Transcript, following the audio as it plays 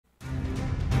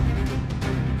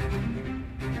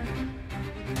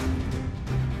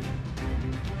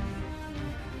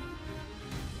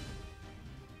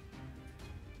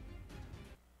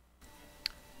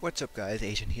What's up guys,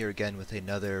 Asian here again with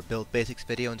another Build Basics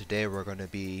video, and today we're going to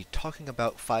be talking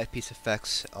about 5-piece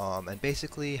effects and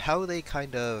basically how they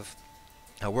kind of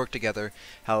work together,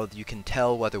 how you can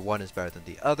tell whether one is better than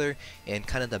the other, and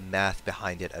kind of the math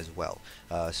behind it as well.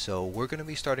 So we're going to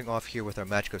be starting off here with our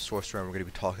Magic of Sorcerer, and we're going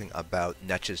to be talking about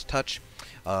Netch's Touch,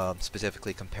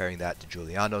 specifically comparing that to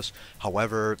Julianos.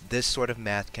 However, this sort of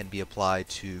math can be applied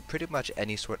to pretty much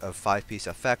any sort of 5-piece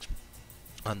effect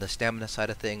on the stamina side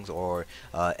of things, or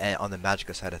and on the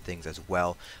magicka side of things as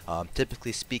well.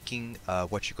 Typically speaking,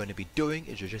 what you're going to be doing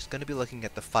is you're just going to be looking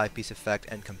at the 5-piece effect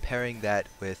and comparing that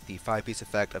with the 5-piece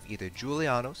effect of either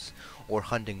Julianos or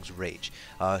Hunding's Rage.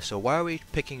 So why are we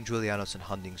picking Julianos and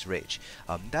Hunding's Rage?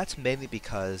 That's mainly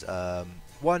because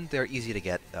one, they're easy to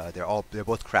get. They're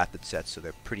both crafted sets, so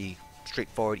they're pretty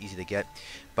straightforward, easy to get.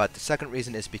 But the second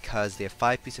reason is because their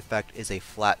 5-piece effect is a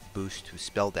flat boost to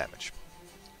spell damage.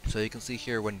 So you can see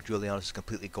here when Julianos is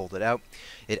completely golded out,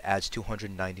 it adds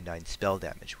 299 spell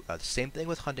damage. The same thing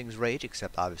with Hunting's Rage,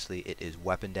 except obviously it is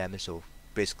weapon damage, so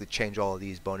basically change all of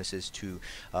these bonuses to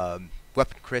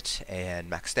weapon crit and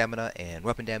max stamina and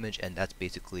weapon damage, and that's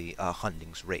basically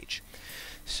Hunting's Rage.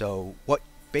 So what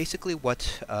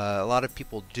a lot of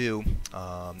people do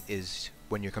is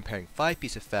when you're comparing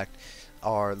 5-piece effect,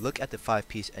 are look at the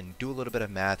 5-piece and do a little bit of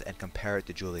math and compare it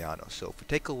to Julianos. So if we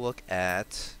take a look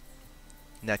at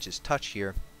Netch's Touch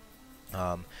here,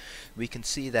 we can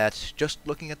see that just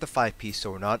looking at the 5-piece,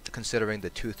 so we're not considering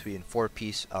the 2, 3, and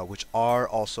 4-piece, which are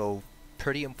also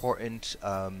pretty important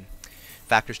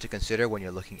factors to consider when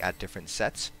you're looking at different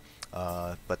sets.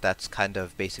 But that's kind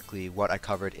of basically what I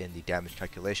covered in the damage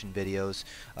calculation videos,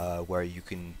 where you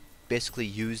can basically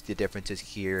use the differences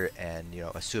here, and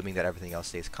assuming that everything else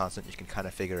stays constant, you can kind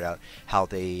of figure out how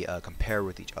they compare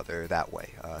with each other that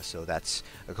way. So that's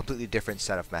a completely different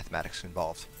set of mathematics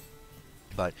involved.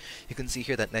 But you can see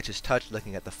here that Netch's Touch,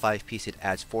 looking at the 5-piece, it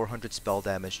adds 400 spell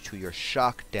damage to your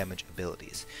shock damage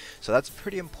abilities. So that's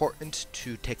pretty important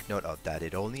to take note of, that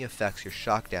it only affects your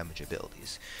shock damage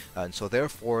abilities. And so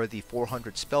therefore the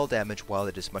 400 spell damage, while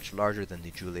it is much larger than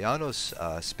the Julianos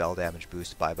spell damage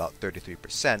boost by about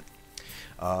 33%,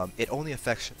 it only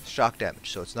affects shock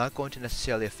damage, so it's not going to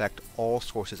necessarily affect all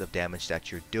sources of damage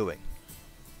that you're doing.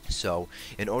 So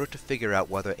in order to figure out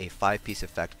whether a 5-piece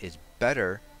effect is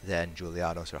better than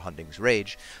Julianos or Hunting's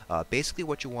Rage, basically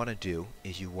what you want to do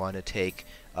is you want to take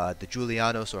the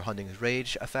Julianos or Hunting's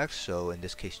Rage effect, so in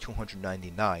this case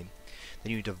 299,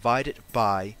 then you divide it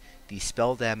by the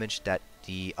spell damage that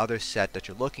the other set that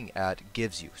you're looking at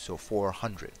gives you, so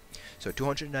 400. So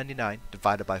 299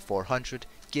 divided by 400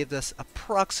 gives us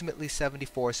approximately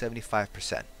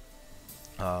 74-75%.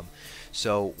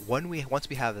 So once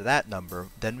we have that number,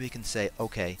 then we can say,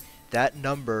 okay, that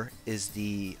number is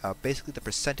the basically the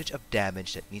percentage of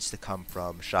damage that needs to come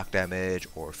from shock damage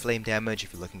or flame damage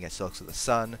if you're looking at Silks of the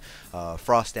Sun,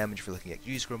 frost damage if you're looking at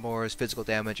Use Grimoires, physical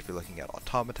damage if you're looking at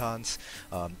automatons.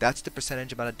 That's the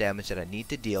percentage amount of damage that I need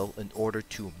to deal in order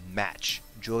to match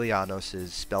Julianos'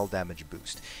 spell damage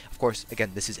boost. Of course,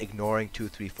 again, this is ignoring 2,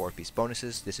 3, 4-piece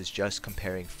bonuses. This is just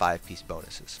comparing 5-piece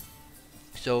bonuses.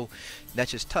 So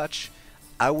Netch's Touch,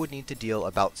 I would need to deal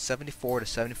about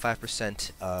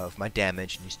 74-75% of my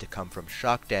damage needs to come from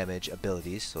shock damage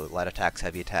abilities, so light attacks,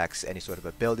 heavy attacks, any sort of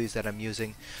abilities that I'm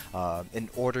using,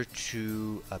 in order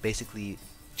to basically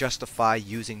justify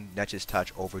using Netch's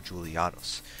Touch over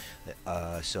Julianos.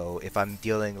 So if I'm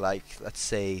dealing, like, let's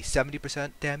say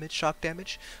 70% damage, shock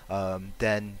damage,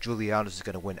 then Julianos is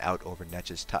going to win out over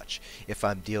Netch's Touch. If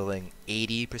I'm dealing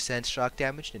 80% shock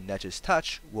damage, then Netch's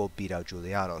Touch will beat out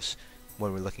Julianos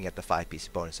when we're looking at the 5-piece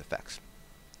bonus effects.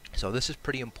 So this is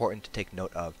pretty important to take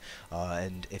note of,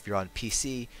 and if you're on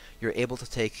PC, you're able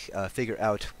to figure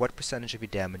out what percentage of your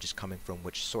damage is coming from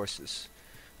which sources.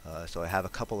 So I have a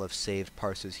couple of saved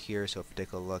parses here, so if we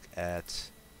take a look at,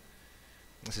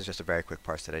 this is just a very quick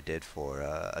parse that I did for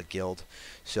a guild.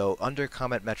 So under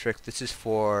comment metric, this is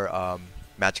for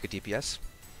magicka DPS.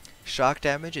 Shock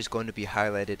damage is going to be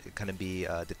highlighted,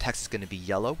 the text is going to be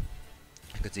yellow.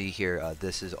 You can see here,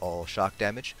 this is all shock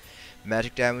damage.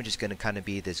 Magic damage is going to kind of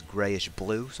be this grayish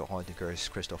blue, so Haunting Curse,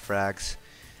 Crystal Frags.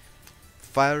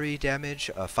 Fire damage,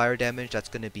 that's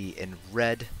going to be in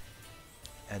red.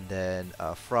 And then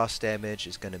frost damage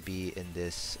is going to be in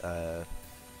this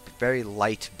very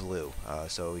light blue.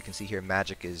 So we can see here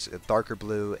magic is a darker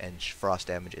blue and frost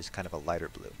damage is kind of a lighter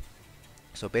blue.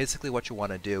 So basically what you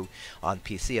want to do on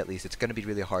PC, at least, it's going to be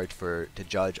really hard to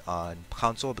judge on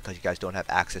console because you guys don't have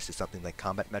access to something like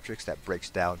combat metrics that breaks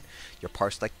down your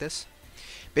parse like this.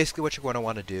 Basically what you're going to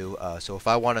want to do, so if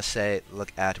I want to say,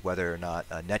 look at whether or not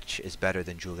Netch is better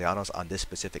than Julianos on this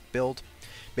specific build,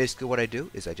 basically what I do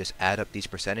is I just add up these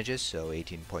percentages, so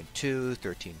 18.2,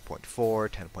 13.4,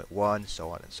 10.1, so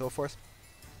on and so forth.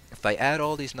 If I add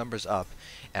all these numbers up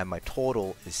and my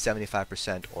total is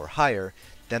 75% or higher,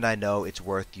 then I know it's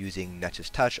worth using Netch's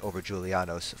Touch over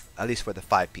Julianos, at least for the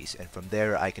 5-piece. And from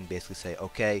there I can basically say,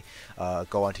 okay,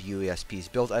 go onto UESP's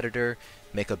build editor,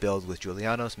 make a build with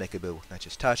Julianos, make a build with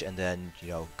Netch's Touch, and then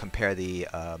compare the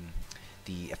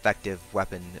effective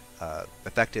weapon,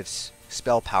 effective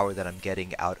spell power that I'm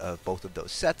getting out of both of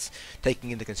those sets,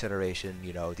 taking into consideration,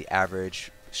 the average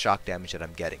shock damage that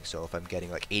I'm getting. So if I'm getting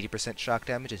like 80% shock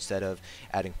damage, instead of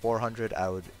adding 400, I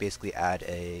would basically add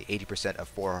a 80% of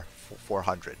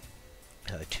 400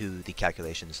 to the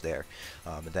calculations there,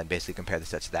 and then basically compare the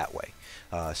sets that way.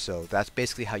 So that's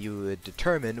basically how you would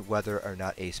determine whether or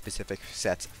not a specific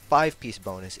set's 5-piece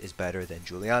bonus is better than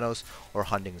Julianos or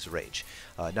Hunding's Rage.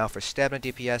 Now for stamina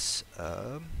DPS,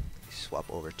 swap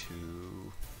over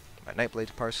to my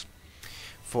Nightblade parse.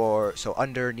 So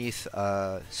underneath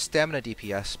stamina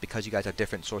DPS, because you guys have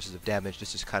different sources of damage,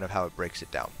 this is kind of how it breaks it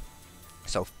down.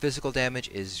 So physical damage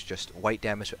is just white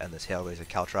damage with Endless Hail, Razor,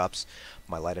 Caltrops,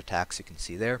 my light attacks you can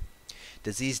see there.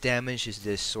 Disease damage is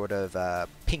this sort of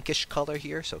pinkish color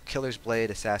here, so Killer's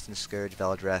Blade, Assassin's Scourge,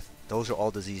 Veladreth, those are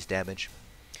all disease damage.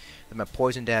 Then my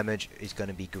poison damage is going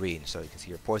to be green, so you can see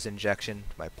your poison injection,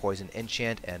 my poison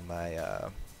enchant, and my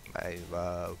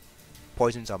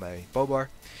poisons on my bow bar.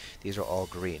 These are all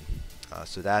green.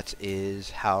 So that is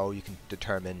how you can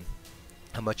determine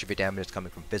how much of your damage is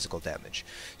coming from physical damage.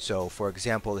 So for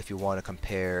example, if you want to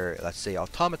compare, let's say,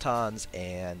 automatons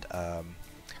and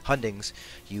Hundings,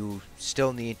 you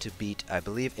still need to beat, I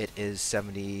believe it is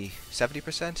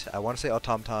 70%. I want to say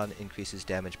automaton increases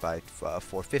damage by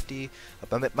 450,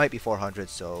 but it might be 400.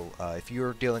 So if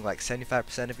you're dealing like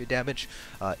 75% of your damage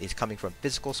is coming from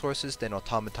physical sources, then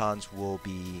automatons will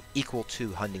be equal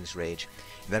to Hunding's Rage.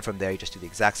 And then from there you just do the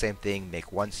exact same thing,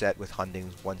 make one set with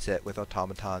Hundings, one set with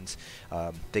automatons,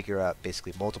 figure out,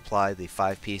 basically multiply the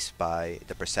 5-piece by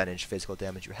the percentage physical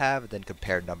damage you have, and then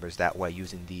compare numbers that way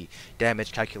using the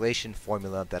damage calculation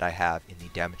formula that I have in the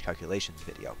damage calculations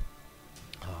video.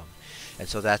 And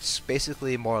so that's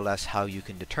basically more or less how you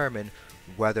can determine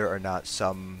whether or not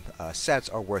some sets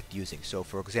are worth using. So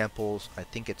for example, I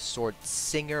think it's Sword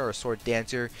Singer or Sword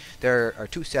Dancer. There are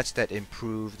 2 sets that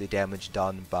improve the damage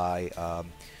done by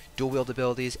dual wield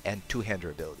abilities and two-hander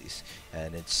abilities,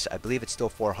 and I believe it's still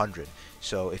 400.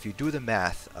 So if you do the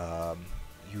math,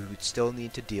 you would still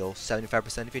need to deal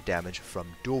 75% of your damage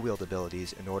from dual wield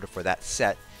abilities in order for that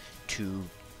set to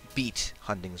beat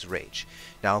Hunding's Rage.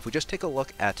 Now if we just take a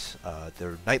look at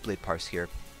the Nightblade parse here,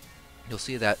 you'll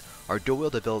see that our dual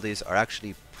wield abilities are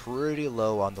actually pretty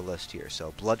low on the list here.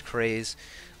 So Blood Craze,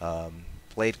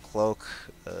 Blade Cloak,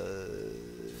 I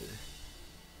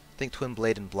think Twin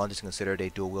Blade and Blunt is considered a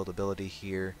dual wield ability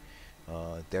here.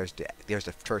 There's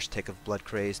the first tick of Blood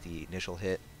Craze, the initial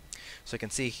hit. So you can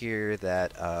see here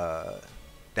that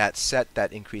that set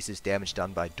that increases damage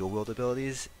done by dual wield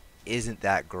abilities isn't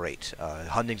that great.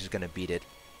 Hunding's is going to beat it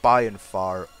by and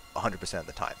far 100% of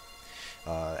the time.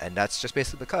 And that's just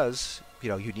basically because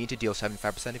you need to deal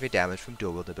 75% of your damage from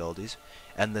dual wield abilities.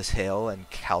 Endless Hail and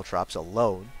Caltrops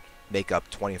alone make up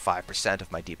 25%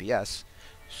 of my DPS.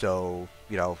 So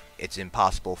it's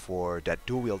impossible for that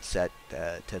dual wield set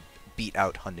to beat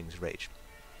out Hunding's Rage.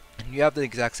 And you have the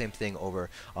exact same thing over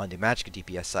on the magic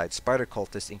DPS side. Spider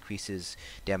Cultist increases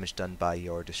damage done by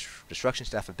your Destruction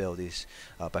Staff abilities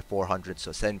by 400, so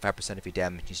 75% of your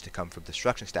damage needs to come from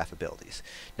Destruction Staff abilities.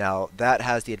 Now that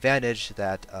has the advantage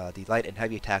that the light and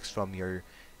heavy attacks from your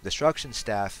Destruction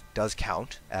Staff does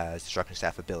count as Destruction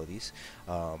Staff abilities.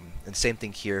 And same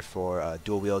thing here for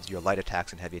dual wield. Your light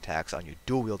attacks and heavy attacks on your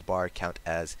dual wield bar count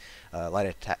as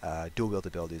dual wield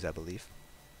abilities, I believe.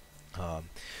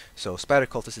 So Spider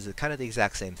Cultist is kind of the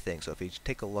exact same thing. So if you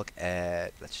take a look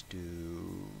at, let's do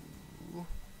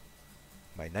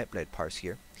my Nightblade parse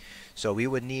here. So we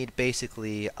would need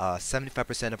basically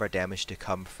 75% of our damage to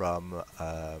come from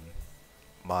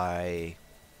my,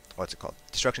 what's it called,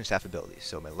 Destruction Staff abilities.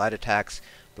 So my light attacks,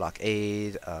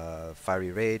 Blockade,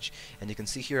 Fiery Rage, and you can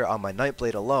see here on my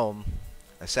Nightblade alone,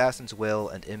 Assassin's Will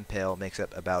and Impale makes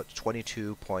up about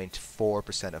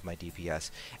 22.4% of my DPS.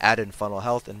 Add in Funnel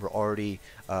Health and we're already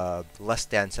less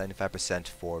than 75%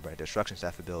 for my Destruction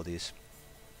Staff abilities.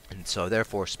 And so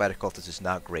therefore Spider Cultist is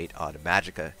not great on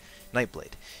Magicka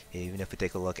Nightblade. Even if we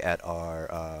take a look at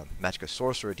our Magicka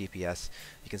Sorcerer DPS,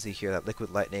 you can see here that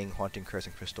Liquid Lightning, Haunting Curse,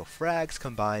 and Crystal Frags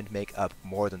combined make up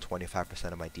more than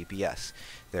 25% of my DPS.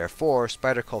 Therefore,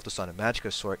 Spider Cultist on a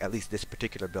Magicka Sorcerer, at least this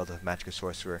particular build of Magicka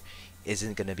Sorcerer,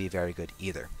 isn't going to be very good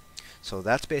either. So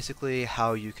that's basically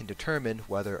how you can determine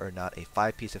whether or not a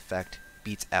 5-piece effect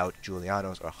beats out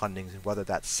Julianos or Hundings, and whether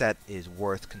that set is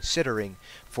worth considering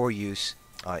for use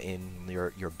in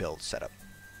your build setup.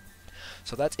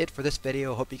 So that's it for this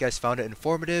video. Hope you guys found it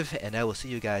informative, and I will see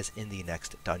you guys in the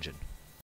next dungeon.